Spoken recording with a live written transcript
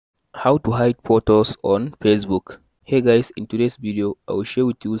How to hide photos on Facebook. Hey guys, in today's video I will share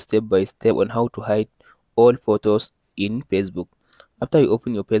with you step by step on how to hide all photos in Facebook. After you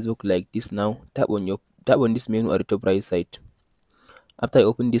open your Facebook like this, now tap on this menu at the top right side. After you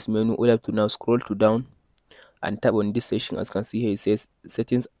open this menu, all you have to now scroll to down and tap on this section. As you can see here, it says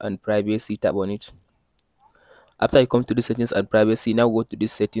settings and privacy. Tap on it. After you come to the settings and privacy, now go to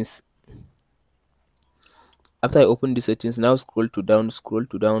this settings. After I open the settings, now scroll to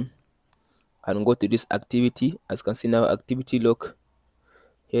down and go to this activity. As you can see now, activity lock.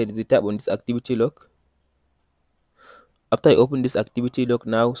 Here is the tap on this activity lock. After I open this activity lock,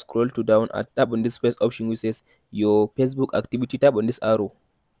 now scroll to down and tap on this first option which says your Facebook activity. Tap on this arrow.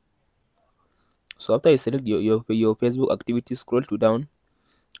 So after you select your Facebook activity, scroll to down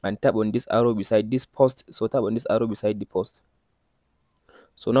and tap on this arrow beside this post. So tap on this arrow beside the post.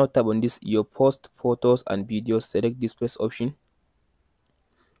 So now tap on this your post photos and videos. Select this first option.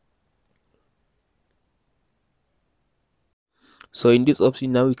 So in this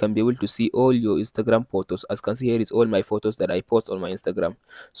option now you can be able to see all your Instagram photos. As you can see here is all my photos that I post on my Instagram.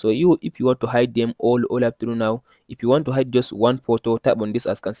 So if you want to hide them all you have to do now, if you want to hide just one photo, tap on this.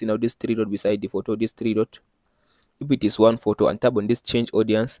 As you can see now, this three dot beside the photo, this three dot. If it is one photo, and tap on this change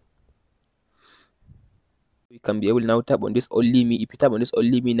audience, you can be able now tap on this only me. If you tap on this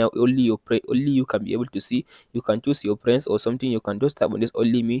only me, now only you can be able to see. You can choose your friends or something. You can just tap on this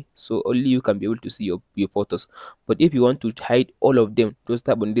only me, so only you can be able to see your photos. But if you want to hide all of them, just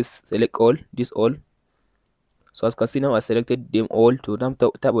tap on this select all, this all. So as you can see now, I selected them all. To now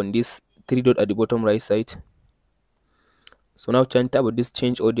tap on this three dot at the bottom right side. So now tap on this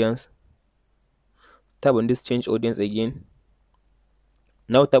change audience. Tap on this change audience again.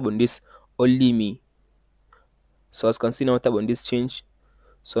 Now tap on this only me. So as you can see now, tap on this change.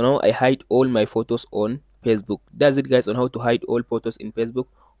 So now I hide all my photos on Facebook. That's it guys on how to hide all photos in Facebook.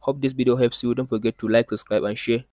 Hope this video helps you. Don't forget to like, subscribe and share.